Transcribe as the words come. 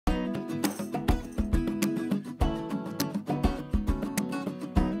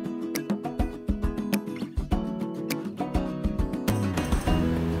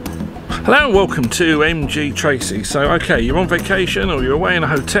Hello and welcome to MGTracey. So okay, you're on vacation or you're away in a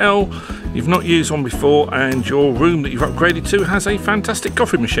hotel, you've not used one before and your room that you've upgraded to has a fantastic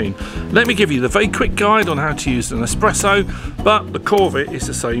coffee machine. Let me give you the very quick guide on how to use an Nespresso, but the core of it is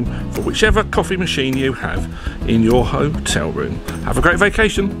the same for whichever coffee machine you have in your hotel room. Have a great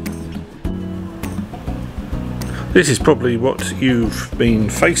vacation. This is probably what you've been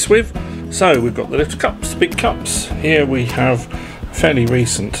faced with. So we've got the little cups, big cups. Here we have fairly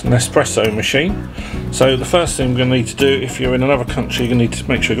recent Nespresso machine. So the first thing we're going to need to do, if you're in another country, you're going to need to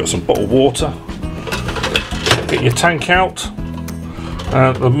make sure you've got some bottled water. Get your tank out.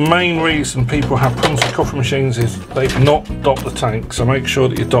 The main reason people have problems with coffee machines is they've not docked the tank, so make sure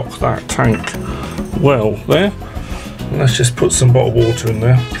that you dock that tank well there. And let's just put some bottled water in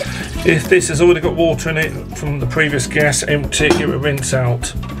there. If this has already got water in it from the previous gas, empty it, give it a rinse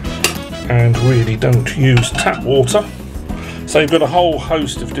out, and really don't use tap water. So you've got a whole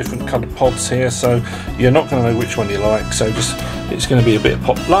host of different coloured pods here, so you're not going to know which one you like, so just it's going to be a bit of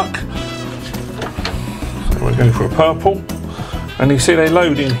pot luck. So we're going for a purple, and you see they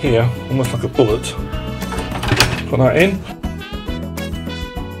load in here almost like a bullet. Put that in.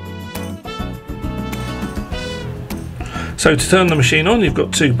 So to turn the machine on, you've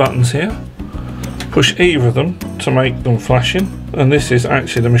got two buttons here. Push either of them to make them flashing, and this is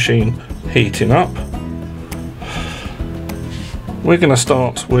actually the machine heating up. We're going to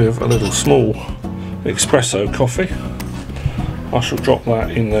start with a little small espresso coffee. I shall drop that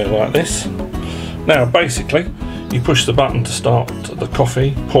in there like this. Now basically you push the button to start the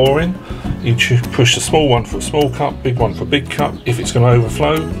coffee pouring. You push the small one for a small cup, big one for a big cup. If it's going to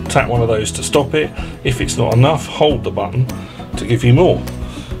overflow, tap one of those to stop it. If it's not enough, hold the button to give you more.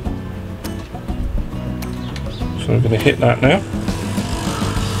 So we're going to hit that now.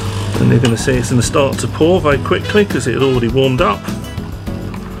 And you're going to see it's going to start to pour very quickly because it had already warmed up.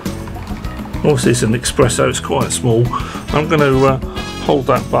 Obviously it's an espresso, it's quite small. I'm going to hold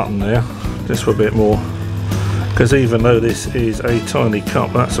that button there just for a bit more, because even though this is a tiny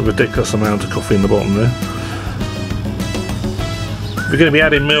cup, that's a ridiculous amount of coffee in the bottom there. If you're going to be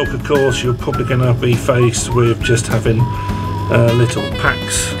adding milk, of course, you're probably going to be faced with just having little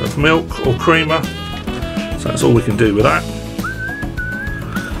packs of milk or creamer. So that's all we can do with that.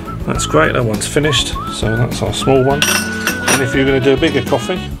 That's great, that one's finished, so that's our small one. And if you're going to do a bigger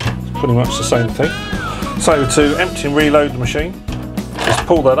coffee, it's pretty much the same thing. So to empty and reload the machine, just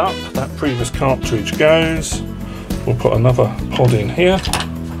pull that up, that previous cartridge goes. We'll put another pod in here,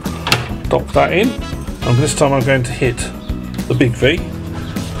 dock that in, and this time I'm going to hit the big V.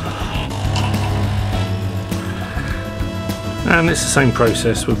 And it's the same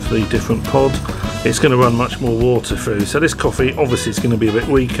process with the different pod. It's going to run much more water through, so this coffee obviously is going to be a bit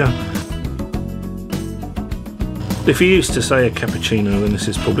weaker. If you're used to say a cappuccino, then this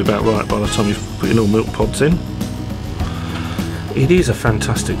is probably about right by the time you've put your all milk pods in. It is a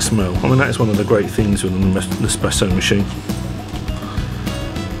fantastic smell. I mean, that is one of the great things with an Nespresso machine.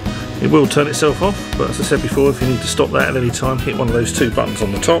 It will turn itself off, but as I said before, if you need to stop that at any time, hit one of those two buttons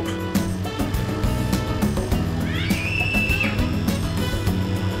on the top.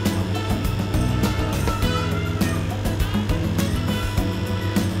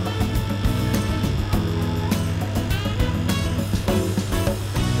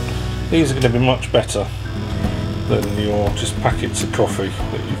 These are going to be much better than your just packets of coffee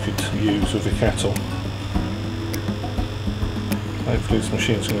that you could use with a kettle. Hopefully this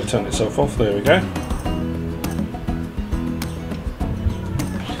machine's going to turn itself off. There we go.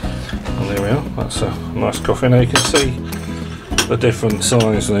 And there we are. That's a nice coffee. Now you can see the different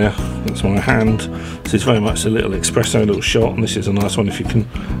size there. That's my hand. This is very much a little espresso, a little shot, and this is a nice one if you can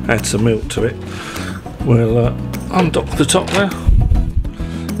add some milk to it. We'll undock the top there.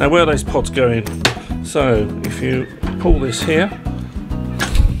 Now where are those pods going? So if you pull this here,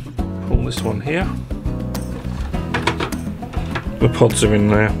 pull this one here, the pods are in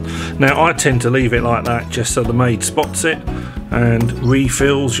there. Now I tend to leave it like that just so the maid spots it and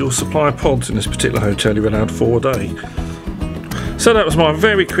refills your supply of pods. In this particular hotel you're allowed 4 a day. So that was my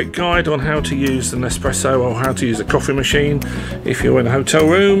very quick guide on how to use the Nespresso or how to use a coffee machine if you're in a hotel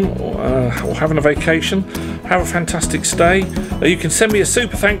room or having a vacation. Have a fantastic stay. You can send me a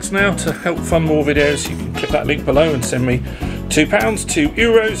super thanks now to help fund more videos. You can click that link below and send me £2,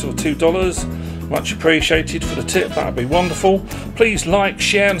 €2 or $2. Much appreciated for the tip, that would be wonderful. Please like,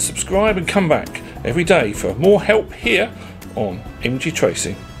 share and subscribe and come back every day for more help here on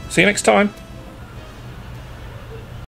MGTracey. See you next time.